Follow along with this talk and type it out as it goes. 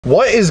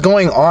What is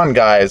going on,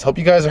 guys? Hope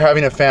you guys are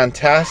having a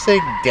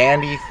fantastic,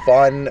 dandy,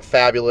 fun,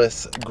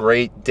 fabulous,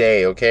 great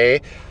day,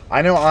 okay?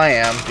 I know I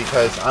am,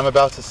 because I'm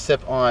about to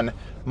sip on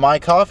my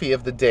coffee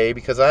of the day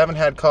because I haven't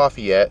had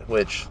coffee yet,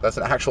 which that's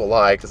an actual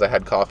lie because I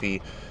had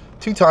coffee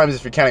 2 times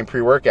if you're counting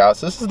pre-workout.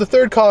 So this is the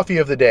 3rd coffee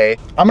of the day.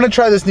 I'm gonna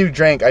try this new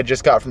drink I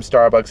just got from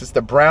Starbucks. It's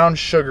the brown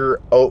sugar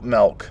oat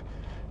milk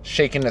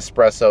shaken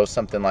espresso,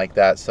 something like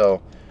that.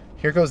 So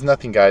here goes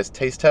nothing, guys.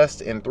 Taste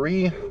test in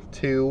 3,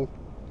 2.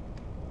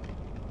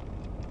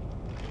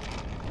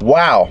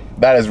 Wow,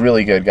 that is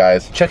really good,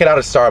 guys. Check it out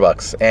at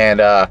Starbucks.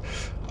 And I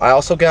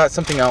also got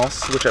something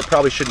else, which I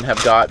probably shouldn't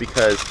have got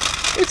because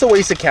it's a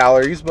waste of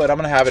calories, but I'm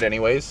gonna have it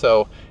anyways.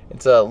 So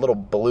it's a little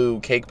blue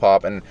cake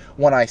pop. And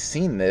when I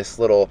seen this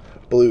little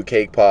blue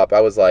cake pop,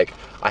 I was like,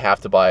 I have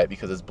to buy it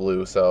because it's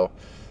blue. So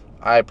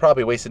I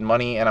probably wasted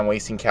money and I'm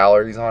wasting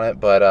calories on it,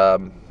 but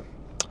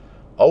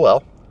oh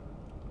well.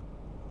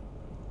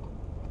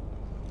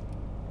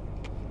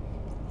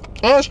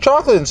 And it's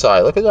chocolate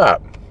inside, look at that.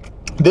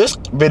 This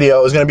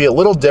video is going to be a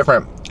little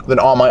different than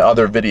all my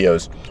other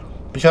videos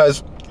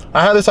because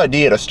I had this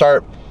idea to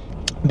start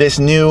this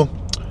new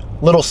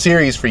little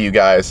series for you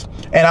guys.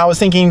 And I was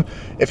thinking,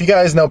 if you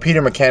guys know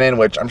Peter McKinnon,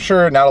 which I'm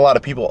sure not a lot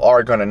of people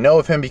are going to know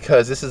of him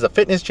because this is a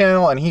fitness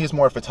channel and he's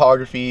more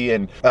photography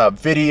and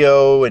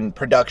video and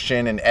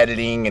production and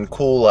editing and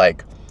cool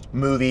like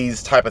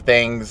movies type of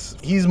things.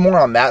 He's more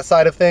on that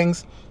side of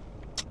things.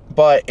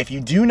 But if you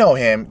do know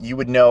him, you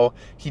would know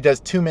he does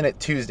 2-Minute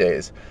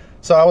Tuesdays.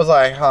 So I was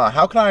like,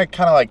 how can I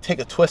kind of like take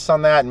a twist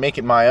on that and make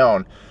it my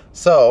own?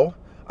 So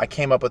I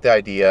came up with the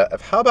idea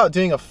of how about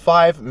doing a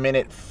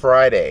 5-Minute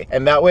Friday?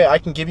 And that way I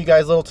can give you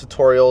guys little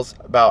tutorials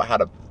about how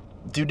to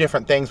do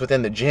different things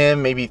within the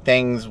gym, maybe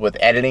things with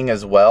editing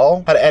as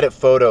well. How to edit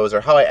photos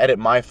or how I edit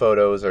my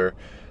photos or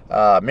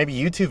maybe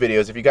YouTube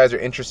videos if you guys are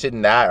interested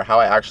in that, or how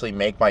I actually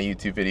make my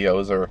YouTube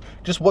videos, or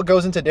just what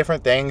goes into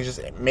different things,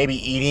 just maybe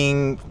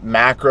eating,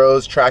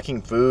 macros,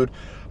 tracking food.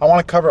 I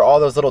want to cover all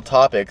those little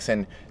topics,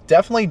 and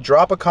definitely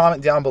drop a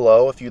comment down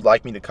below if you'd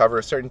like me to cover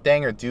a certain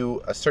thing or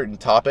do a certain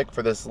topic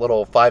for this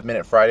little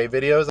 5-Minute Friday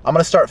videos. I'm going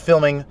to start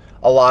filming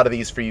a lot of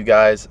these for you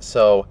guys,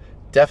 so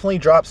definitely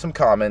drop some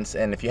comments,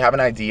 and if you have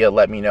an idea,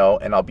 let me know,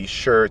 and I'll be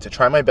sure to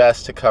try my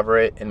best to cover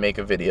it and make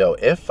a video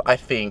if I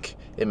think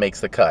it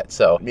makes the cut.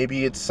 So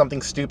maybe it's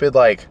something stupid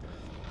like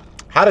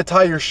how to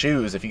tie your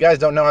shoes. If you guys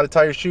don't know how to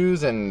tie your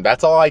shoes and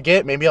that's all I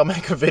get, maybe I'll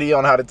make a video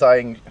on how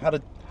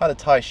to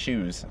tie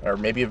shoes, or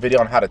maybe a video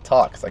on how to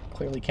talk, because I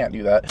clearly can't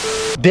do that.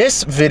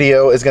 This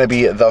video is going to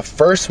be the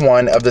first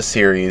one of the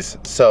series,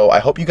 so I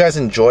hope you guys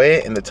enjoy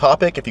it. And the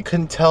topic, if you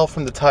couldn't tell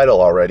from the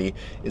title already,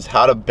 is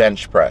how to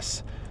bench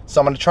press.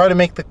 So I'm going to try to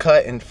make the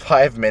cut in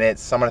 5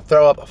 minutes. So I'm going to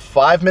throw up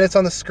 5 minutes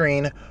on the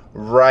screen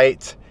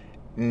right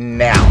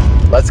now.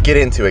 Let's get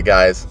into it,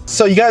 guys.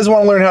 So you guys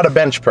want to learn how to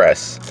bench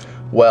press?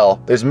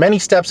 Well, there's many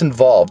steps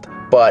involved,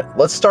 but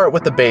let's start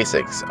with the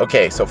basics.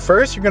 Okay, so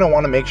first you're going to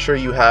want to make sure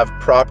you have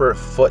proper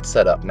foot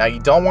setup. Now you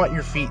don't want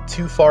your feet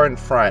too far in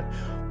front,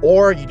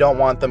 or you don't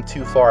want them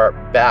too far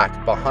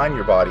back behind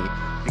your body,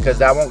 because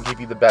that won't give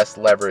you the best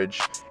leverage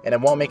and it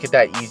won't make it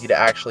that easy to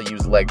actually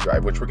use leg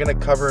drive, which we're going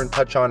to cover and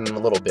touch on in a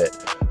little bit.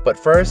 But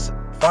first,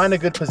 find a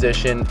good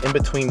position in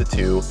between the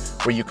two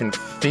where you can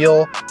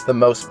feel the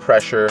most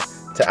pressure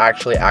to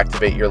actually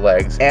activate your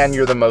legs and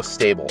you're the most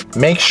stable.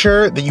 Make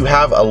sure that you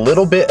have a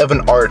little bit of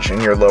an arch in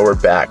your lower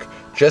back,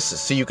 just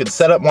so you can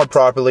set up more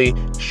properly,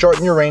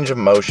 shorten your range of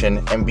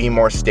motion, and be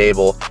more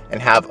stable and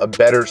have a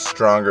better,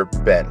 stronger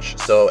bench.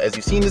 So as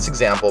you see in this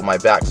example, my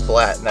back's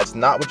flat, and that's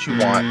not what you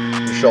want.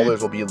 Your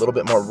shoulders will be a little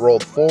bit more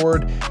rolled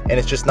forward, and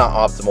it's just not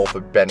optimal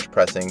for bench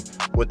pressing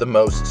with the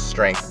most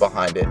strength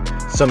behind it.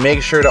 So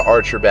make sure to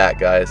arch your back,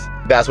 guys.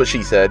 That's what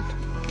she said.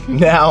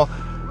 Now,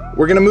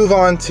 we're gonna move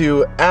on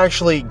to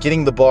actually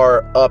getting the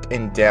bar up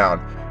and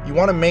down. You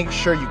want to make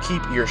sure you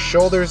keep your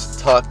shoulders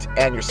tucked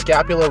and your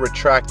scapula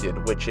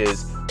retracted, which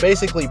is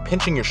basically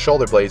pinching your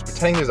shoulder blades,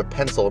 pretending there's a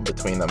pencil in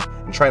between them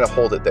and trying to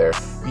hold it there.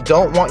 You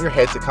don't want your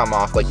head to come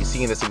off like you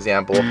see in this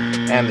example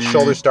and the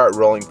shoulders start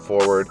rolling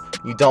forward.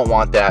 You don't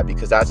want that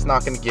because that's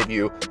not going to give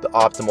you the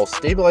optimal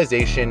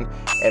stabilization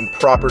and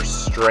proper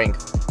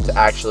strength to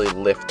actually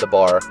lift the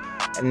bar.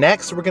 And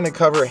next, we're going to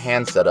cover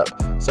hand setup.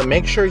 So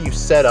make sure you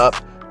set up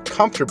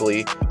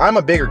comfortably. I'm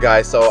a bigger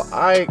guy, so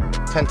I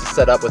tend to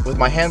set up with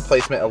my hand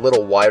placement a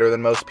little wider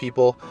than most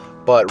people,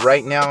 but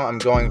right now I'm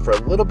going for a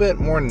little bit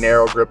more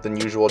narrow grip than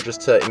usual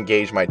just to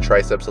engage my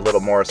triceps a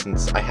little more,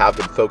 since I have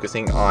been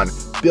focusing on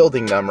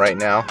building them right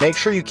now. Make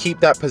sure you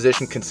keep that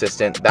position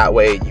consistent, that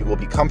way you will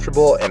be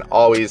comfortable and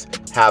always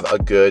have a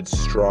good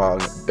strong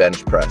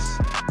bench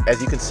press.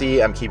 As you can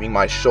see, I'm keeping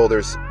my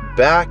shoulders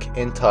back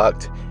and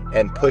tucked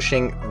and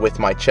pushing with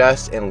my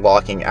chest and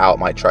locking out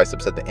my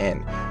triceps at the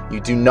end. You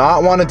do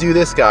not want to do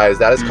this, guys.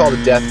 That is called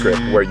a death grip,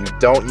 where you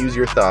don't use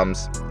your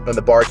thumbs and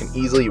the bar can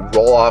easily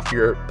roll off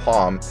your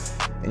palm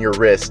and your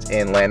wrist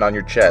and land on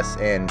your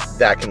chest, and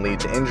that can lead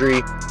to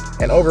injury.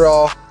 And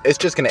overall, it's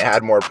just going to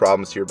add more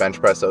problems to your bench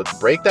press. So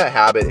break that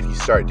habit if you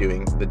start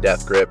doing the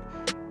death grip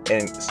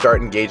and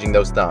start engaging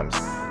those thumbs.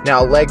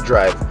 Now, leg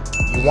drive.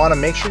 you want to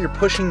make sure you're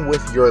pushing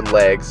with your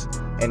legs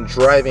and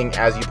driving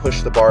as you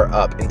push the bar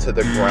up into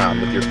the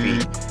ground with your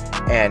feet.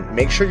 And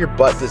make sure your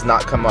butt does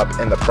not come up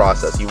in the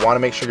process. You want to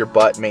make sure your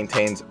butt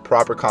maintains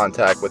proper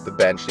contact with the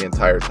bench the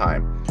entire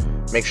time.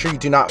 Make sure you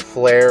do not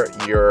flare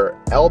your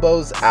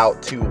elbows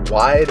out too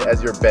wide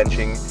as you're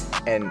benching,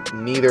 and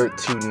neither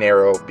too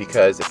narrow,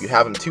 because if you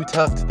have them too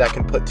tucked, that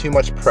can put too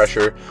much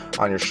pressure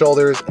on your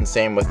shoulders, and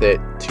same with it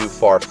too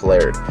far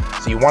flared.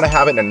 So you want to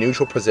have it in a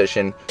neutral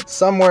position,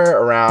 somewhere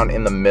around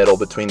in the middle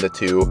between the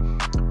two.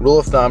 Rule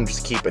of thumb,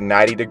 just keep it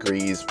 90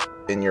 degrees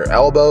in your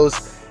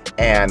elbows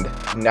and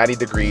 90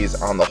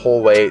 degrees on the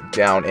whole way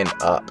down and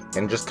up,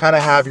 and just kind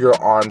of have your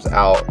arms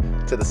out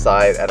to the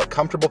side at a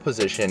comfortable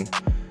position.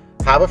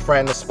 Have a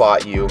friend to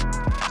spot you,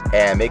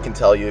 and they can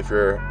tell you if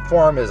your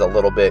form is a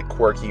little bit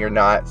quirky or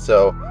not,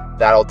 so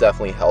that'll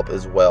definitely help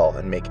as well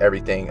and make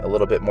everything a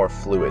little bit more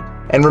fluid.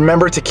 And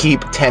remember to keep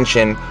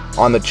tension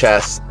on the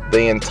chest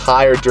the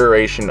entire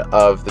duration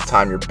of the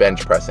time you're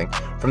bench pressing.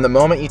 From the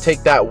moment you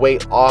take that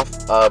weight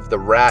off of the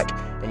rack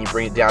and you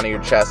bring it down to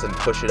your chest and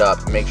push it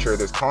up, make sure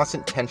there's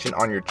constant tension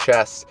on your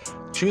chest.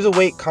 Choose a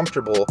weight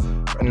comfortable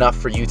enough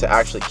for you to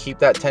actually keep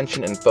that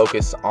tension and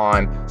focus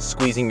on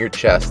squeezing your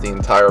chest the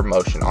entire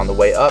motion on the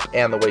way up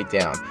and the way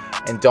down.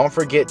 And don't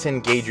forget to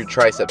engage your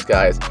triceps,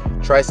 guys.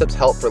 Triceps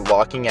help for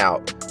locking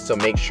out, so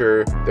make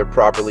sure they're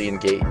properly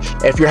engaged.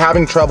 If you're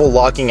having trouble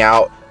locking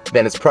out,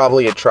 then it's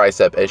probably a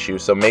tricep issue,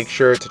 so make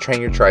sure to train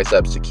your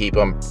triceps to keep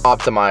them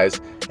optimized.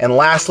 And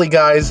lastly,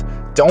 guys,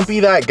 don't be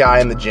that guy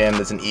in the gym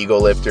that's an ego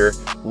lifter.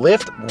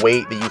 Lift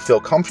weight that you feel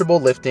comfortable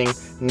lifting,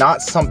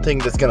 not something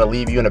that's gonna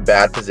leave you in a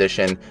bad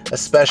position,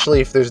 especially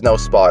if there's no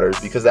spotters,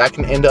 because that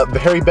can end up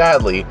very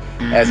badly.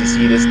 As you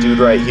see, this dude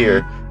right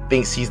here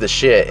thinks he's the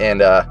shit,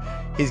 and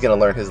he's gonna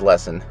learn his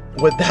lesson.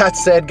 With that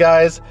said,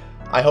 guys,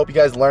 I hope you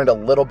guys learned a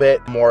little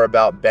bit more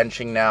about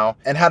benching now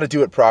and how to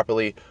do it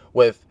properly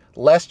with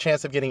less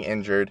chance of getting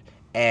injured.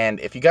 And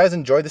if you guys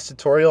enjoyed this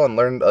tutorial and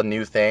learned a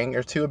new thing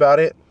or two about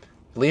it,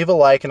 leave a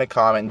like and a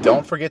comment.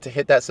 Don't forget to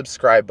hit that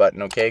subscribe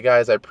button, okay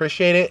guys? I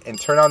appreciate it, and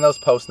turn on those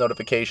post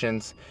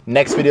notifications.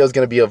 Next video is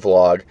going to be a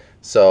vlog,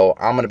 so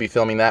I'm going to be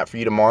filming that for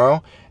you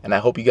tomorrow, and I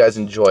hope you guys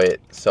enjoy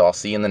it. So I'll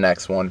see you in the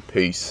next one.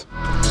 Peace.